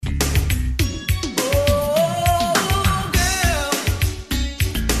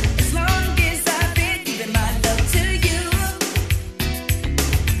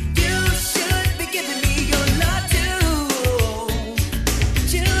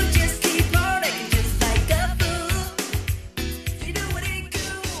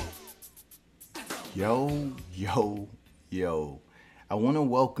Yo, yo, yo. I want to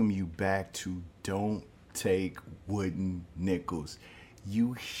welcome you back to Don't Take Wooden Nickels.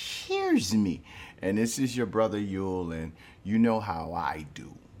 You hears me. And this is your brother Yule, and you know how I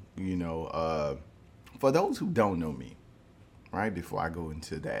do. For those who don't know me, right, before I go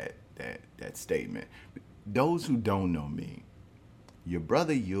into that statement, those who don't know me, your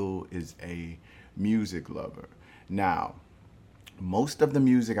brother Yule is a music lover. Now, most of the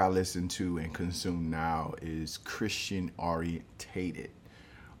music I listen to and consume now is Christian orientated.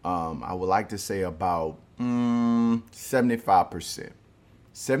 I would like to say about 75%.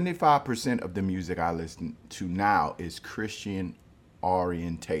 75% of the music I listen to now is Christian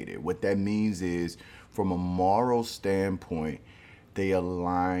orientated. What that means is, from a moral standpoint, they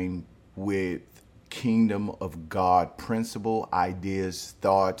align with kingdom of God principle, ideas,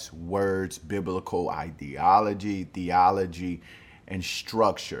 thoughts, words, biblical ideology, theology, and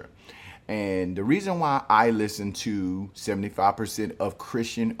structure. And the reason why I listen to 75% of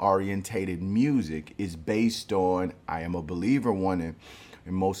Christian orientated music is based on I am a believer, one, and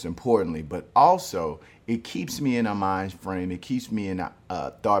most importantly, but also it keeps me in a mind frame, it keeps me in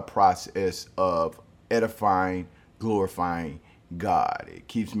a thought process of edifying, glorifying God. It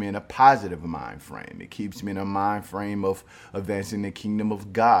keeps me in a positive mind frame. It keeps me in a mind frame of advancing the kingdom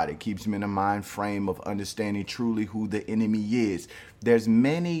of God. It keeps me in a mind frame of understanding truly who the enemy is. There's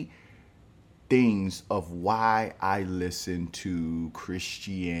many things of why I listen to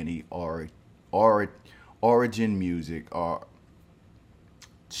Christianity or origin music or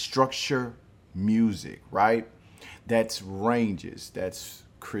structure music, right? That's ranges. That's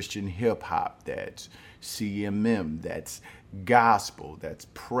Christian hip hop. That's CMM. That's gospel. That's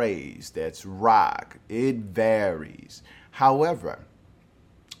praise. That's rock. It varies. However,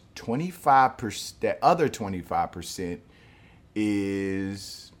 25%, that other 25%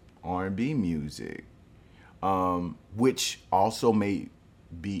 is R&B music, which also may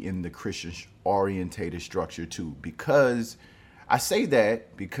be in the Christian orientated structure too. Because I say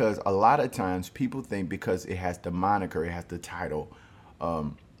that because a lot of times people think because it has the moniker, it has the title,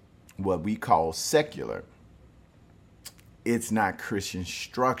 what we call secular, it's not Christian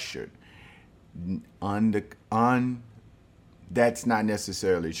structured. That's not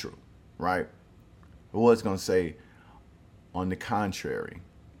necessarily true, right? I was going to say on the contrary,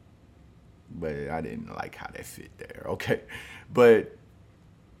 but I didn't like how that fit there, okay? But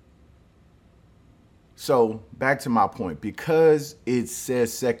so back to my point, because it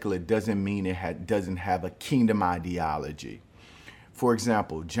says secular doesn't mean it doesn't have a kingdom ideology. For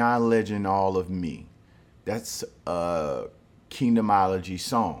example, John Legend, All of Me. That's a kingdomology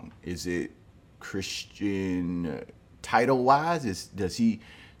song. Is it Christian title-wise? Does he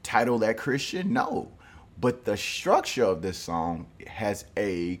title that Christian? No. But the structure of this song has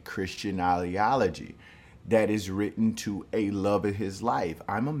a Christian ideology that is written to a love of his life.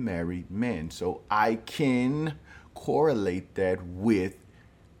 I'm a married man, so I can correlate that with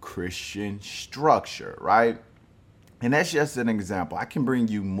Christian structure, right? And that's just an example. I can bring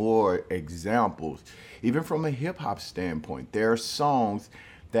you more examples. Even from a hip hop standpoint, there are songs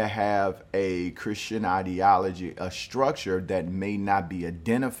that have a Christian ideology, a structure that may not be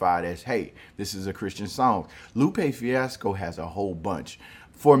identified as, hey, this is a Christian song. Lupe Fiasco has a whole bunch.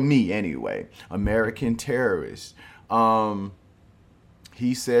 For me, anyway. American Terrorist.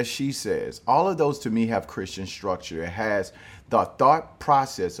 He Says, She Says. All of those to me have Christian structure. It has the thought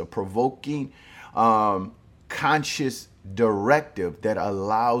process of provoking conscious directive that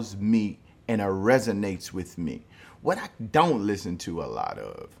allows me and it resonates with me. What I don't listen to a lot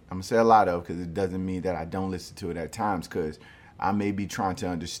of, I'm going to say a lot of because it doesn't mean that I don't listen to it at times, because I may be trying to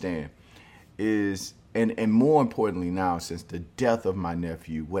understand, is, and more importantly now, since the death of my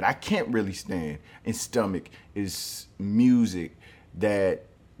nephew, what I can't really stand and stomach is music that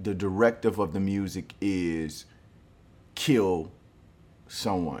the directive of the music is kill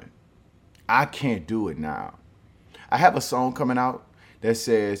someone. I can't do it now. I have a song coming out that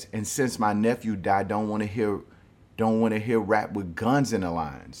says, and since my nephew died, don't want to hear rap with guns in the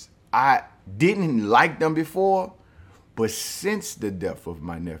lines. I didn't like them before, but since the death of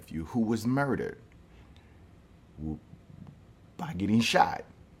my nephew, who was murdered by getting shot,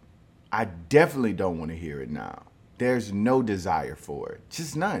 I definitely don't want to hear it now. There's no desire for it.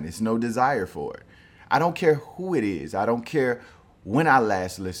 Just none. It's no desire for it. I don't care who it is. I don't care when I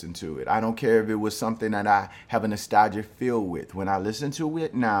last listened to it. I don't care if it was something that I have a nostalgia feel with. When I listen to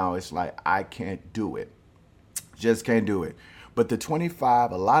it now, it's like I can't do it. Just can't do it. But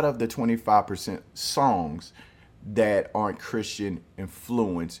a lot of the 25% songs that aren't Christian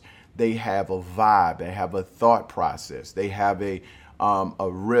influence, they have a vibe, they have a thought process, they have a a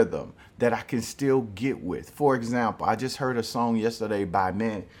rhythm that I can still get with. For example, I just heard a song yesterday by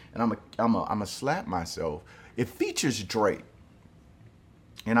man, and I'm a slap myself. It features Drake,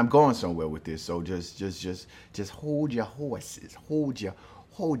 and I'm going somewhere with this. So just hold your horses, hold your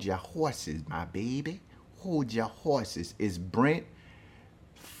horses, my baby, hold your horses. It's Brent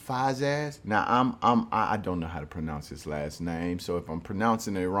Fazaz. Now I don't know how to pronounce his last name, so if I'm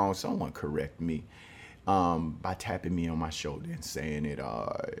pronouncing it wrong, someone correct me by tapping me on my shoulder and saying it,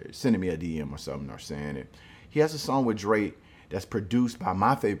 sending me a DM or something, or saying it. He has a song with Drake that's produced by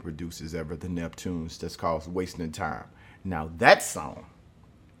my favorite producers ever, the Neptunes, that's called "Wasting Time." Now that song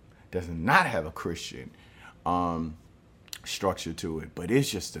does not have a Christian structure to it, but it's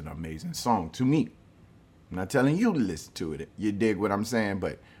just an amazing song to me. I'm not telling you to listen to it. You dig what I'm saying?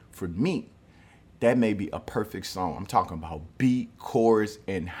 But for me, that may be a perfect song. I'm talking about beat, chorus,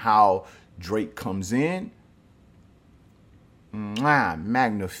 and how Drake comes in.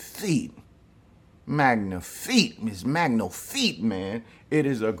 Magnifique. Magnifique. Miss Magnifique, man. It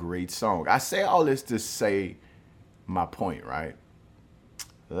is a great song. I say all this to say my point, right?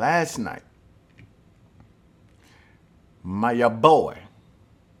 Last night, my boy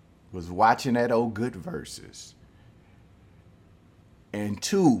was watching that old Good Verses, and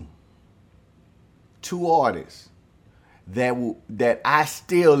two artists that I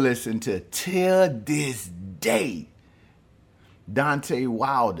still listen to till this day. Dante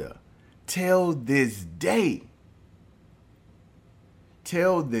Wilder, till this day.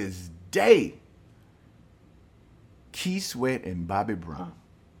 Keith Sweat and Bobby Brown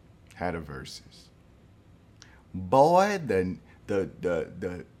had a verses. Boy, the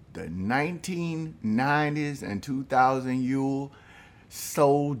 1990s and 2000 Yule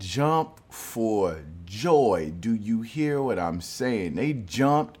soul jumped for joy. Do you hear what I'm saying? They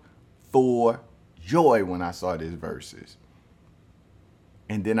jumped for joy when I saw this verses.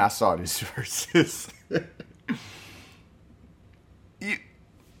 And then I saw this verses.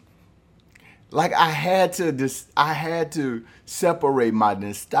 Like I had to separate my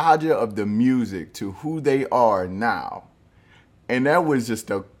nostalgia of the music to who they are now. And that was just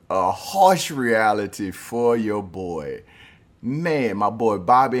a harsh reality for your boy. Man, my boy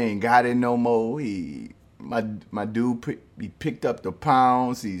Bobby ain't got it no more. My dude, he picked up the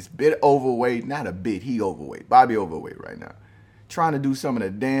pounds. He's a bit overweight. Not a bit, he overweight. Bobby overweight right now. Trying to do some of the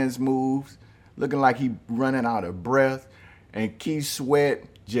dance moves. Looking like he running out of breath. And Keith Sweat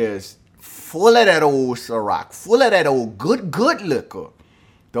just full of that old Ciroc. Full of that old good liquor.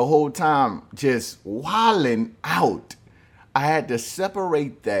 The whole time just wilding out. I had to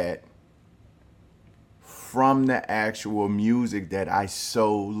separate that from the actual music that I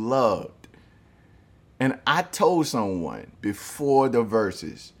so loved. And I told someone before the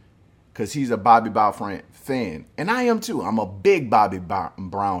verses, because he's a Bobby Brown fan, and I am too. I'm a big Bobby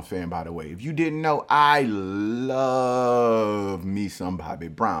Brown fan, by the way. If you didn't know, I love me some Bobby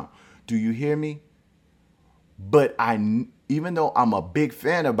Brown. Do you hear me? But even though I'm a big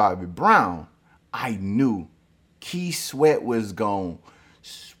fan of Bobby Brown, I knew Keith Sweat was going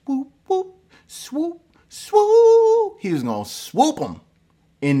swoop, whoop, swoop, swoop. He was going to swoop him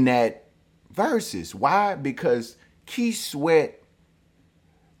in that verses. Why? Because Keith Sweat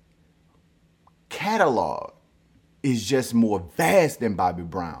catalog is just more vast than Bobby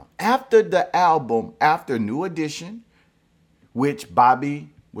Brown. After the album, after New Edition, which Bobby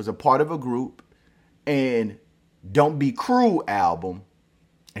was a part of a group, and Don't Be Cruel album,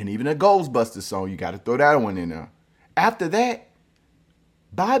 and even a Ghostbusters song, you got to throw that one in there. After that,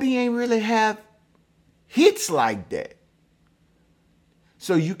 Bobby ain't really have hits like that.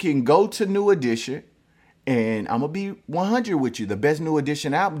 So you can go to New Edition, and I'm going to be 100 with you. The best New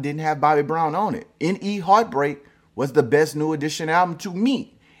Edition album didn't have Bobby Brown on it. N.E. Heartbreak was the best New Edition album to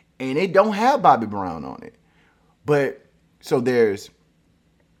me, and it don't have Bobby Brown on it. But, so there's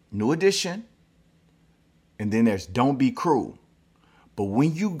New Edition, and then there's Don't Be Cruel. But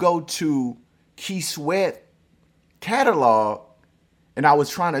when you go to Keith Sweat catalog, and I was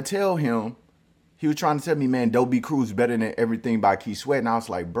trying to tell him, he was trying to tell me, man, Don't Be Cruel is better than everything by Keith Sweat. And I was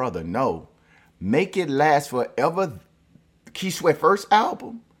like, brother, no. Make It Last Forever, Keith Sweat first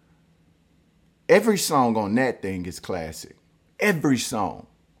album. Every song on that thing is classic. Every song.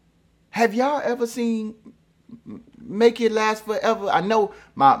 Have y'all ever seen Make It Last Forever? I know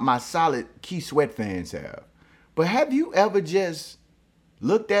my solid Keith Sweat fans have. But have you ever just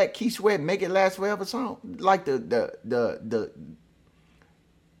looked at Keith Sweat Make It Last Forever song? Like the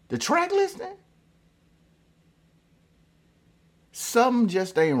track listing? Something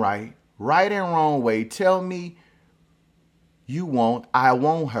just ain't right. Right and wrong way. Tell me You won't, I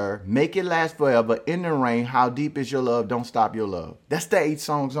want her, make it last forever, in the rain, how deep is your love, don't stop your love. That's the 8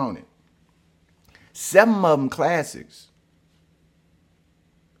 songs on it. 7 of them classics.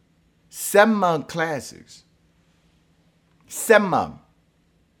 7 of them classics. 7 of them.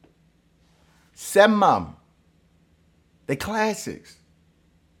 7 of them. They classics.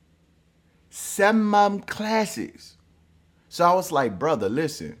 7 of them classics. So I was like, brother,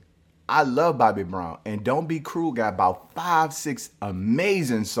 listen, I love Bobby Brown, and Don't Be Cruel got about 5, 6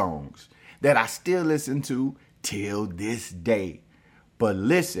 amazing songs that I still listen to till this day. But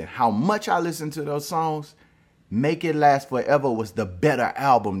listen, how much I listen to those songs, Make It Last Forever was the better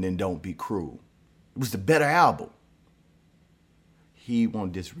album than Don't Be Cruel. It was the better album. He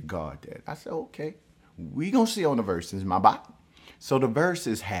won't disregard that. I said, okay, we gonna see on the verses, my boy. So the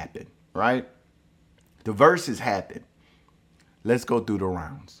verses happen, right? The verses happen. Let's go through the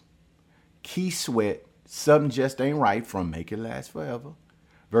rounds. Keith Sweat, Something Just Ain't Right from Make It Last Forever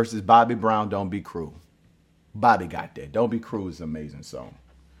versus Bobby Brown, Don't Be Cruel. Bobby got that. Don't Be Cruel is an amazing song.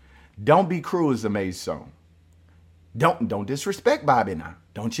 Don't Be Cruel is an amazing song. Don't disrespect Bobby now.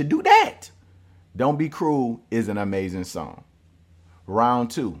 Don't you do that. Don't Be Cruel is an amazing song. Round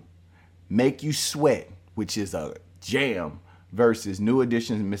 2, Make You Sweat, which is a jam, versus New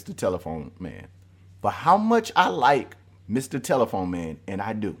Edition's Mr. Telephone Man. For how much I like Mr. Telephone Man, and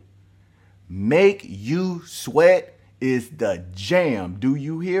I do, Make You Sweat is the jam. Do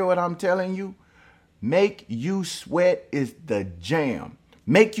you hear what I'm telling you? Make You Sweat is the jam.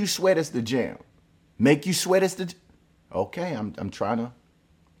 Make You Sweat is the jam. Make You Sweat is the... Okay, I'm trying to...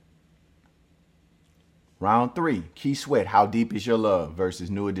 Round 3, Keith Sweat, How Deep Is Your Love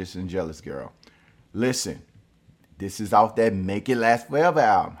versus New Edition, Jealous Girl. Listen, this is off that Make It Last Forever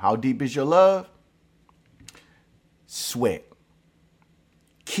album. How Deep Is Your Love? Sweat.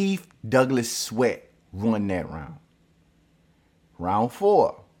 Keith Douglas Sweat won that round. Round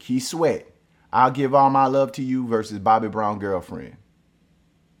 4, Keith Sweat, I'll Give All My Love to You versus Bobby Brown, Girlfriend.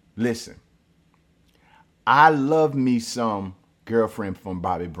 Listen, I love me some Girlfriend from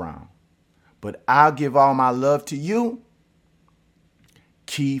Bobby Brown, but I'll Give All My Love to You,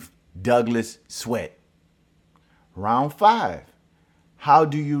 Keith Douglas Sweat. Round 5, How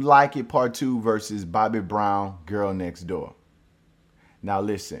Do You Like It Part 2 versus Bobby Brown, Girl Next Door. Now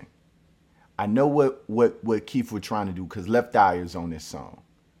listen, I know what Keith was trying to do because Left Eye is on this song.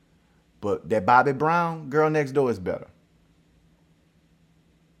 But that Bobby Brown, Girl Next Door is better.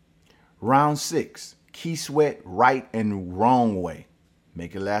 Round 6, Keith Sweat, Right and Wrong Way.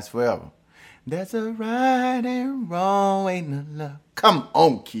 Make It Last Forever. There's a right and wrong way to love. Come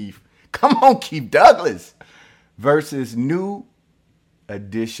on, Keith. Come on, Keith Douglas. Versus New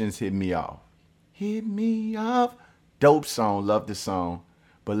Edition's Hit Me Off. Hit Me Off. Dope song. Love the song.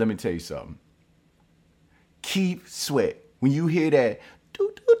 But let me tell you something. Keith Sweat. When you hear that,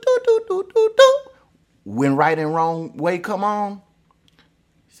 do, do, do, do, do, do, do, when Right and Wrong Way come on,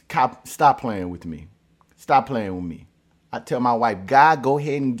 stop playing with me. Stop playing with me. I tell my wife, God, go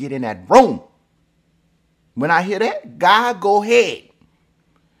ahead and get in that room. When I hear that, God, go ahead.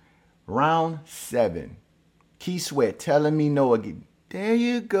 Round 7. Keith Sweat, Telling Me No Again. There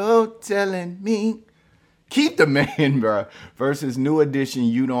you go, telling me. Keep the man, bro. Versus New Edition,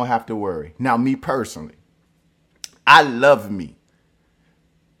 You Don't Have to Worry. Now, me personally, I love me.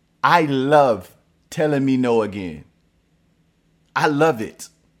 I love Telling Me No Again. I love it.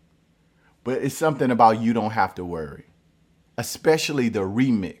 But it's something about You Don't Have to Worry. Especially the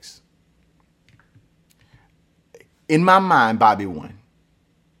remix. In my mind, Bobby won.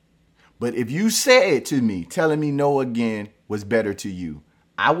 But if you said to me, Telling Me No Again was better to you,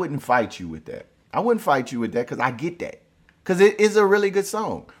 I wouldn't fight you with that. I wouldn't fight you with that because I get that. Because it is a really good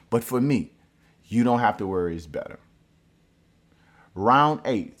song. But for me, You Don't Have to Worry is better. Round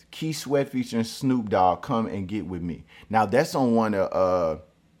 8, Keith Sweat featuring Snoop Dogg, Come and Get With Me. Now, that's on one of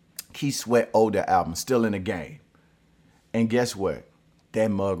Keith Sweat older albums, Still in the Game. And guess what? That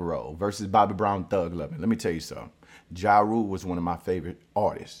Mug Roll versus Bobby Brown, Thug Lovin'. Let me tell you something. Ja Rule was one of my favorite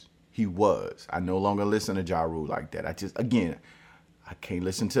artists. He was. I no longer listen to Ja Rule like that. I can't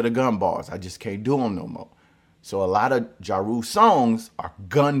listen to the gun bars. I just can't do them no more. So a lot of Ja Rule songs are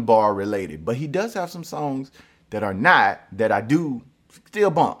gun bar related. But he does have some songs that are not, that I do still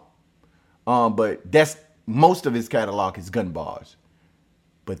bump. But that's most of his catalog is gun bars.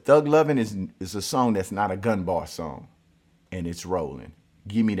 But Thug Lovin' is a song that's not a gun bar song. And it's rolling.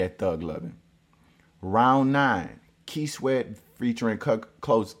 Give me that Thug Lovin'. Round 9, Keith Sweat featuring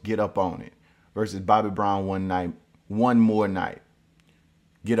Close, Get Up On It versus Bobby Brown, One More Night.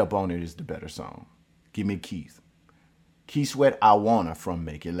 Get Up On It is the better song. Give me Keith. Keith Sweat, I Wanna from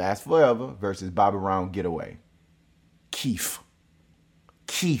Make It Last Forever versus Bobby Brown, Get Away. Keith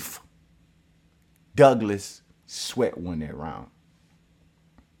Douglas Sweat won that round.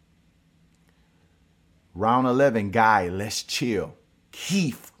 Round 11, Guy, Let's Chill.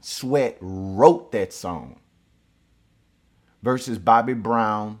 Keith Sweat wrote that song. Versus Bobby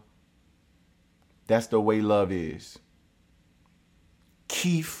Brown, That's the Way Love Is.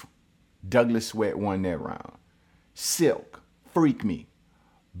 Keith Douglas Sweat won that round. Silk, Freak Me.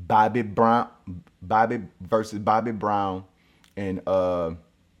 Bobby versus Bobby Brown and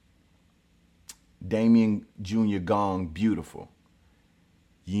Damian Jr. Gong, Beautiful.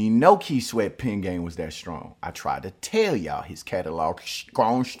 You know Keith Sweat pen game was that strong. I tried to tell y'all his catalog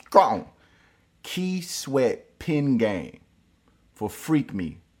strong. Keith Sweat pen game for Freak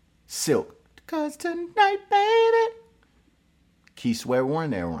Me, Silk. 'Cause tonight, baby. Keith Sweat won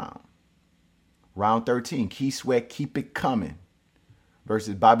that round. Round 13, Keith Sweat, Keep It Coming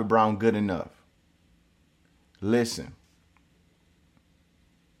versus Bobby Brown, Good Enough. Listen,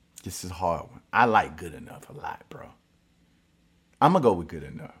 this is a hard one. I like Good Enough a lot, bro. I'm going to go with Good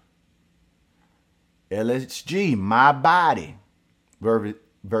Enough. LSG, My Body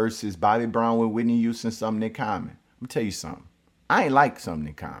versus Bobby Brown with Whitney Houston, Something in Common. I'm going to tell you something. I ain't like Something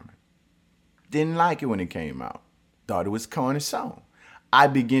in Common. Didn't like it when it came out. Thought it was a corny song. I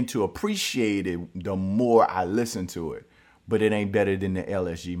begin to appreciate it the more I listen to it. But it ain't better than the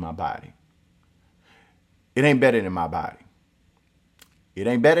LSG, My Body. It ain't better than My Body. It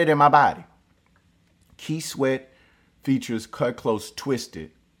ain't better than My Body. Keith Sweat features Cut Close,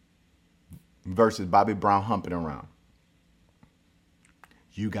 Twisted versus Bobby Brown, Humping Around.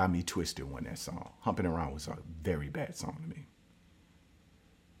 You Got Me Twisted won that song. Humping Around was a very bad song to me.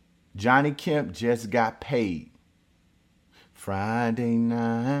 Johnny Kemp, Just Got Paid. Friday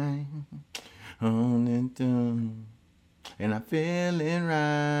night, on and done, and I'm feeling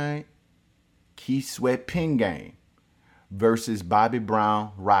right. Keith Sweat, Pen Game versus Bobby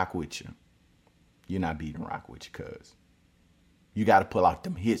Brown, Rock With You. You're not beating Rock With You, cuz. You got to pull out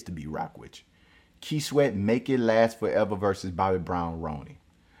them hits to be Rock With You. Keith Sweat, Make It Last Forever versus Bobby Brown, Ronnie.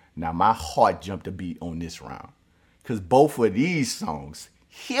 Now, my heart jumped a beat on this round because both of these songs,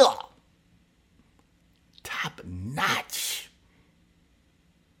 here, top notch.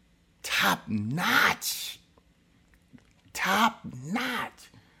 Top notch. Top notch.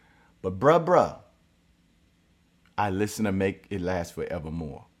 But bruh, I listen to Make It Last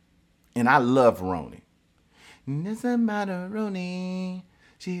Forevermore. And I love Ronnie. Doesn't matter, Ronnie.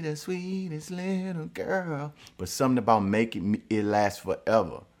 She the sweetest little girl. But something about Making It Last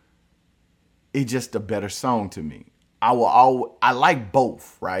Forever. It's just a better song to me. I like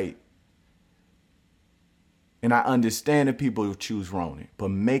both, right? And I understand that people who choose Ronnie, but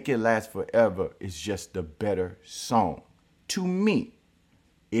Make It Last Forever is just the better song. To me,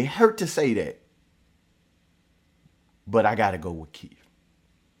 it hurt to say that, but I got to go with Keith.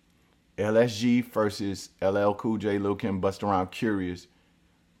 LSG versus LL Cool J, Lil Kim, Busta Rhymes, Curious,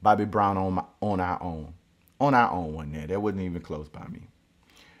 Bobby Brown on Our Own. On Our Own wasn't there. That wasn't even close by me.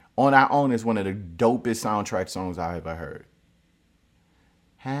 On Our Own is one of the dopest soundtrack songs I ever heard.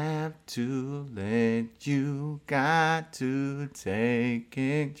 Have to let you, got to take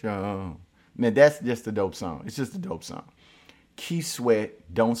control. Man, that's just a dope song. It's just a dope song. Keith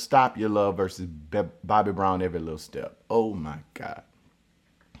Sweat, Don't Stop Your Love versus Bobby Brown, Every Little Step. Oh my God.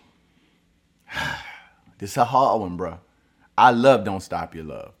 This is a hard one, bro. I love Don't Stop Your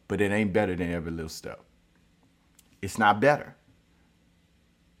Love, but it ain't better than Every Little Step. It's not better.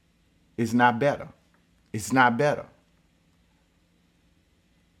 It's not better. It's not better.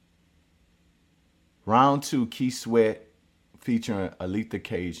 Round 2, Keith Sweat featuring Aletha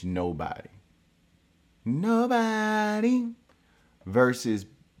Cage, Nobody. Nobody versus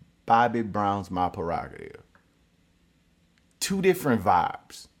Bobby Brown's My Prerogative. Two different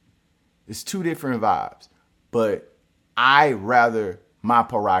vibes. It's two different vibes. But I rather My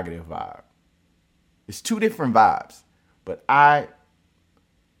Prerogative vibe. It's two different vibes. But I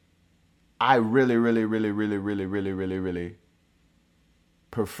really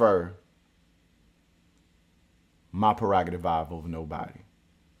prefer My Prerogative vibe over Nobody.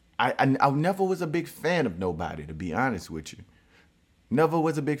 I never was a big fan of Nobody, to be honest with you. Never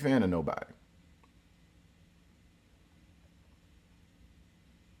was a big fan of Nobody.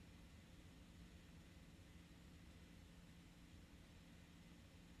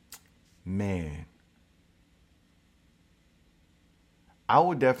 Man. I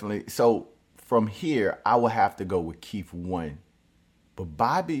would definitely, so from here, I would have to go with Keith 1. But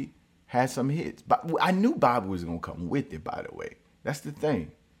Bobby had some hits. But I knew Bobby was going to come with it, by the way. That's the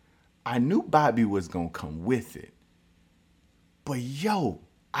thing. I knew Bobby was going to come with it. But yo,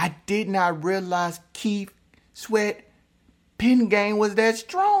 I did not realize Keith Sweat pen game was that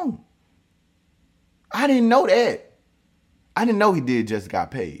strong. I didn't know that. I didn't know he did just got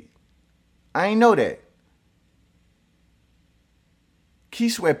paid. I ain't know that.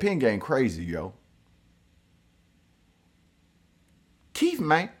 Keith Sweat pen game crazy, yo. Keith,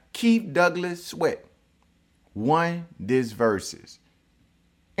 man. Keith Douglas Sweat won this versus.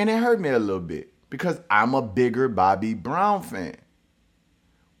 And it hurt me a little bit because I'm a bigger Bobby Brown fan.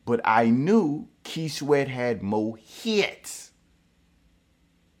 But I knew Keith Sweat had more hits.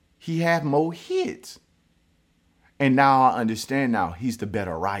 He had more hits. And now I understand now he's the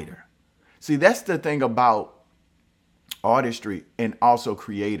better writer. See, that's the thing about artistry and also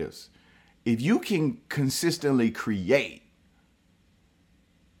creatives. If you can consistently create,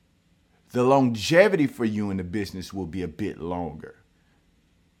 the longevity for you in the business will be a bit longer.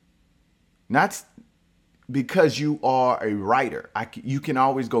 Not because you are a writer. You can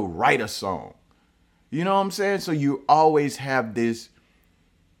always go write a song. You know what I'm saying? So you always have this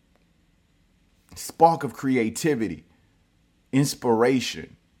spark of creativity,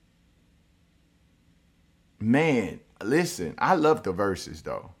 inspiration. Man, listen, I love the verses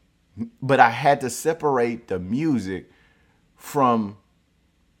though, but I had to separate the music from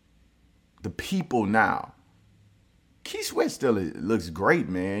the people now. Keith Sweat still looks great,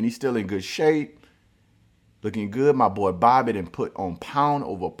 man. He's still in good shape, looking good. My boy Bobby done put on pound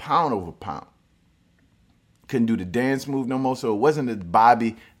over pound over pound. Couldn't do the dance move no more, so it wasn't the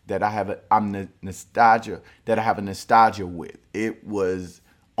Bobby that I have a nostalgia with. It was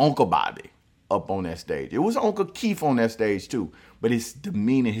Uncle Bobby up on that stage. It was Uncle Keith on that stage too, but his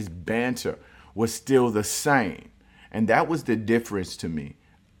demeanor, his banter was still the same. And that was the difference to me.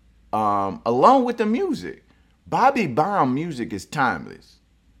 Along with the music, Bobby Brown music is timeless.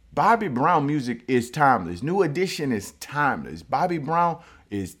 Bobby Brown music is timeless. New Edition is timeless. Bobby Brown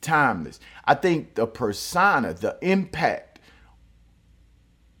is timeless. I think the persona, the impact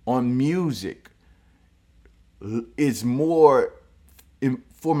on music is more,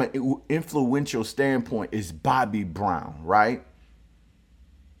 from an influential standpoint, is Bobby Brown, right?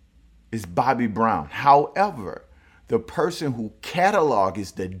 It's Bobby Brown. However, the person who catalog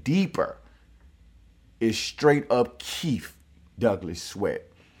is the deeper is straight up Keith Douglas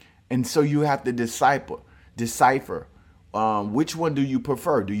Sweat. And so you have to decipher which one do you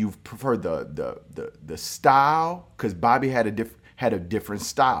prefer? Do you prefer the style? Because Bobby had a different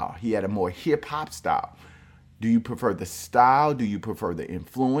style. He had a more hip hop style. Do you prefer the style? Do you prefer the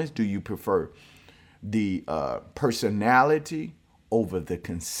influence? Do you prefer the personality over the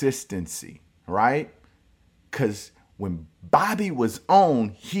consistency? Right? Because when Bobby was on,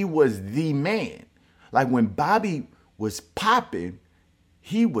 he was the man. Like when Bobby was popping,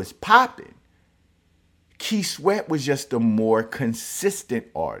 he was popping. Keith Sweat was just a more consistent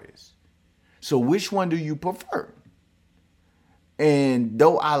artist. So which one do you prefer? And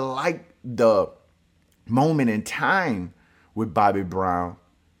though I like the moment in time with Bobby Brown,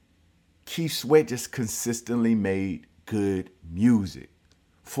 Keith Sweat just consistently made good music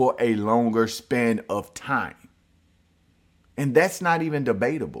for a longer span of time. And that's not even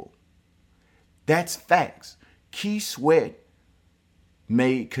debatable. That's facts. Keith Sweat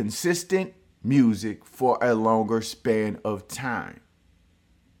made consistent music for a longer span of time.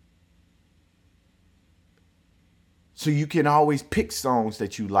 So you can always pick songs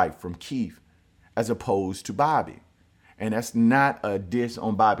that you like from Keith as opposed to Bobby. And that's not a diss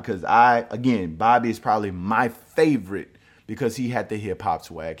on Bobby, because Bobby is probably my favorite because he had the hip hop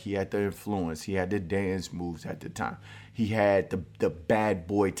swag, he had the influence, he had the dance moves at the time. He had the bad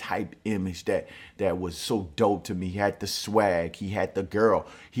boy type image that was so dope to me. He had the swag, he had the girl,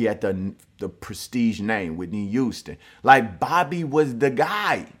 he had the prestige name, Whitney Houston. Like Bobby was the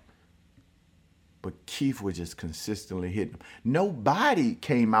guy. But Keith was just consistently hitting him. Nobody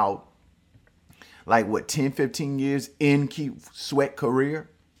came out like 10, 15 years in Keith Sweat career.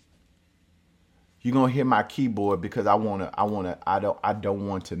 You're gonna hear my keyboard because I don't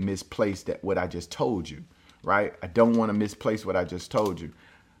want to misplace what I just told you. Right? I don't want to misplace what I just told you.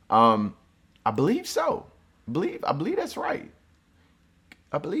 I believe so. I believe that's right.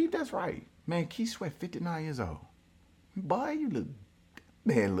 I believe that's right. Man, Keith Sweat, 59 years old. Boy,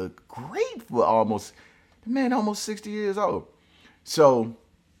 look great for almost 60 years old. So,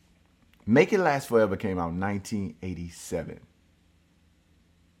 Make It Last Forever came out in 1987.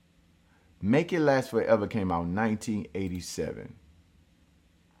 Make It Last Forever came out in 1987.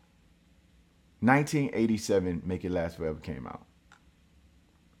 1987, Make It Last Forever came out.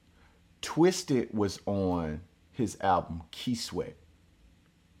 Twisted was on his album, Keith Sweat.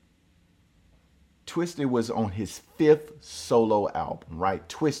 Twisted was on his 5th solo album, right?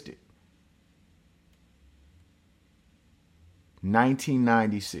 Twisted.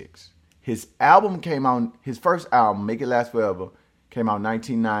 1996. His album came out, his first album, Make It Last Forever, came out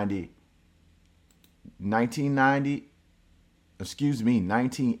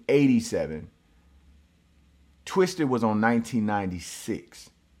 1987. Twisted was on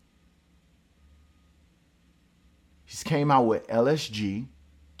 1996. He came out with LSG.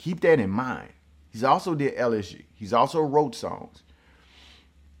 Keep that in mind. He's also did LSG. He's also wrote songs.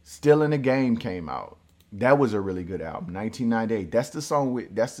 Still in the Game came out. That was a really good album. 1998. That's the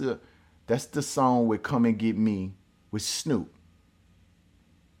song with Come and Get Me with Snoop.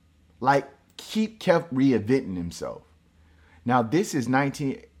 Like kept reinventing himself. Now this is Make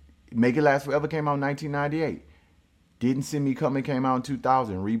It Last Forever came out in 1998. Didn't See Me Coming came out in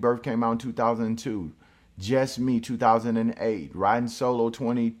 2000. Rebirth came out in 2002. Just Me 2008. Riding Solo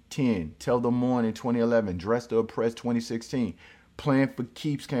 2010. Till the Morning 2011. Dress to Impress 2016. Playing for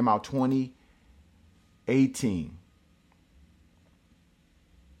Keeps came out 2018.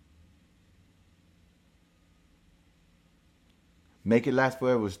 Make It Last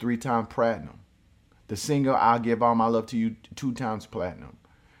Forever was 3-time platinum. The single I'll Give All My Love to You 2 times platinum.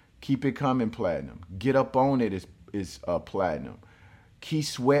 Keep It Coming platinum. Get Up On It is platinum. Key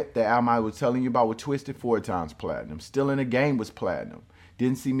Sweat, the album I was telling you about with Twisted, 4 times platinum. Still in the Game was platinum.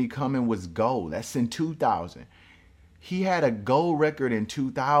 Didn't See Me Coming was gold. That's in 2000. He had a gold record in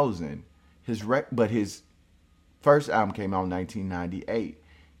 2000. But his first album came out in 1998.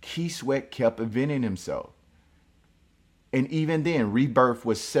 Key Sweat kept inventing himself. And even then, Rebirth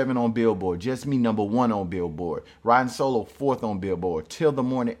was 7 on Billboard. Just Me, number 1 on Billboard. Riding Solo, 4th on Billboard. Till the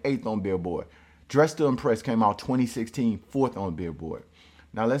Morning, 8th on Billboard. Dress to Impress came out 2016, 4th on Billboard.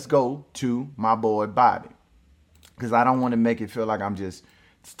 Now let's go to my boy Bobby. Because I don't want to make it feel like I'm just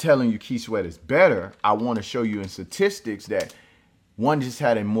telling you Key Sweat is better. I want to show you in statistics that one just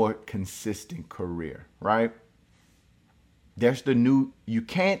had a more consistent career, right? There's you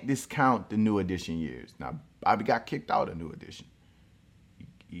can't discount the New Edition years. Now, Bobby got kicked out of New Edition.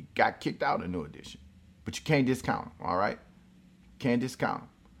 He got kicked out of New Edition. But you can't discount him, all right? Can't discount him.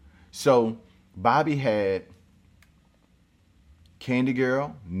 So, Bobby had Candy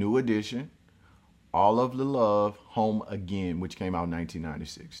Girl, New Edition, All of the Love, Home Again, which came out in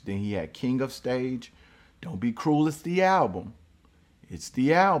 1996. Then he had King of Stage, Don't Be Cruel, It's the Album. It's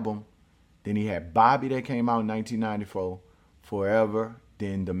the album. Then he had Bobby that came out in 1994, Forever,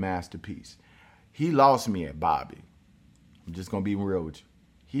 then The Masterpiece. He lost me at Bobby. I'm just going to be real with you.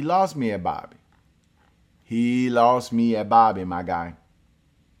 He lost me at Bobby. He lost me at Bobby, my guy.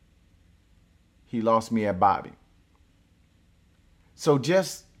 He lost me at Bobby. So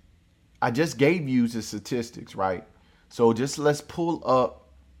I just gave you the statistics, right? So just let's pull up,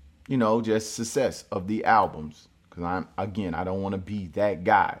 just success of the albums. Because I don't want to be that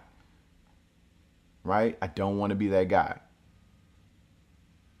guy. Right? I don't want to be that guy.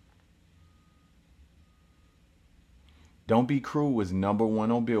 Don't Be Cruel was number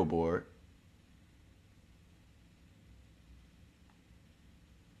 1 on Billboard.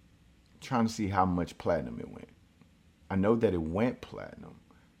 Trying to see how much platinum it went. I know that it went platinum.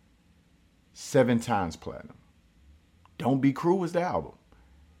 7 times platinum. Don't Be Cruel was the album.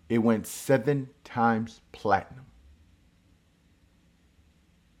 It went 7 times platinum.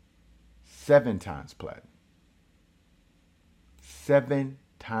 7 times platinum. 7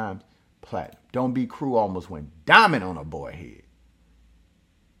 times platinum. Don't Be Cruel almost went diamond on a boy head.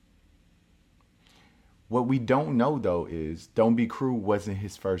 What we don't know, though, is Don't Be Cruel wasn't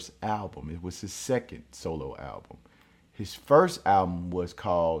his first album. It was his second solo album. His first album was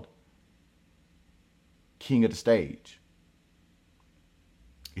called King of the Stage.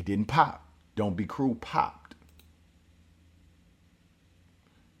 It didn't pop. Don't Be Cruel popped.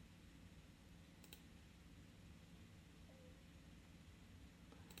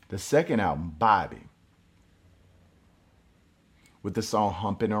 The second album, Bobby, with the song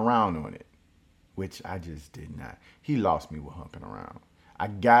Humping Around on it, which I just did not. He lost me with Humping Around. I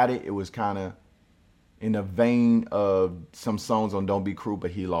got it. It was kind of in the vein of some songs on Don't Be Cruel,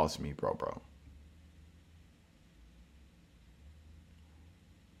 but he lost me, bro.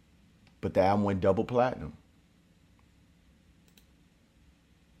 But the album went double platinum.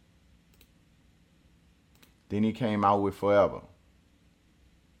 Then he came out with Forever.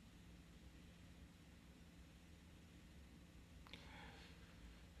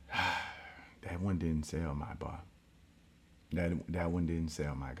 That one didn't sell, my boy. That one didn't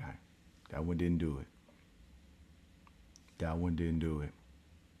sell, my guy. That one didn't do it. That one didn't do it.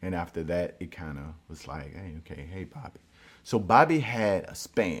 And after that, it kind of was like, hey, Bobby. So Bobby had a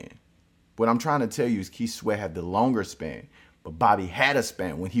span. What I'm trying to tell you is Key Sweat had the longer span. But Bobby had a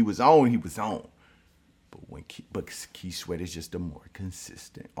span. When he was on, he was on. But Keith Sweat is just a more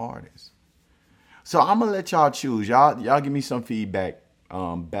consistent artist. So I'm gonna let y'all choose. Y'all give me some feedback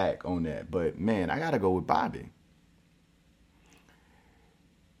back on that. But man, I gotta go with Bobby.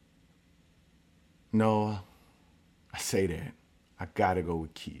 No, I say that. I gotta go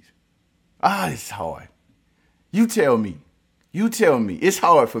with Keith. It's hard. You tell me. You tell me. It's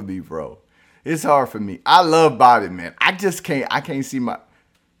hard for me, bro. It's hard for me. I love Bobby, man. I can't see my.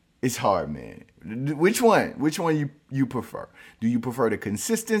 It's hard, man. Which one? Which one you prefer? Do you prefer the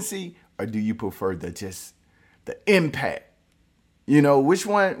consistency or do you prefer the impact? You know, which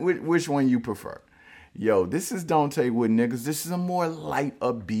one you prefer? Yo, this is Don't Take Wood Niggas. This is a more light,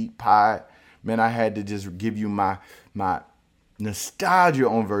 upbeat pod. Man, I had to just give you my nostalgia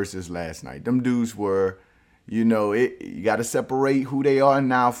on Versus last night. Them dudes were, you know, you got to separate who they are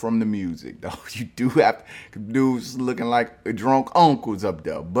now from the music. Though you do have dudes looking like drunk uncles up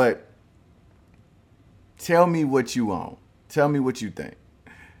there. But tell me what you own. Tell me what you think.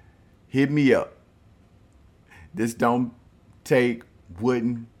 Hit me up. This Don't Take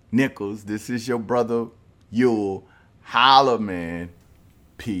Wooden Nickels. This is your brother Yule. Holla, man.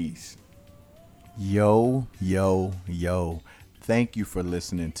 Peace. Yo. Thank you for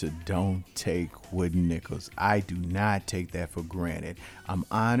listening to Don't Take Wooden Nickels. I do not take that for granted. I'm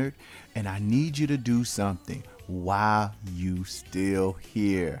honored, and I need you to do something while you still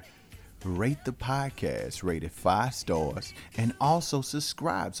here. Rate the podcast, rate it 5 stars, and also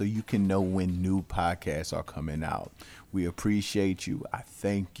subscribe so you can know when new podcasts are coming out. We appreciate you. I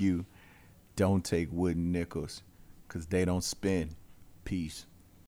thank you. Don't take wooden nickels, because they don't spin. Peace.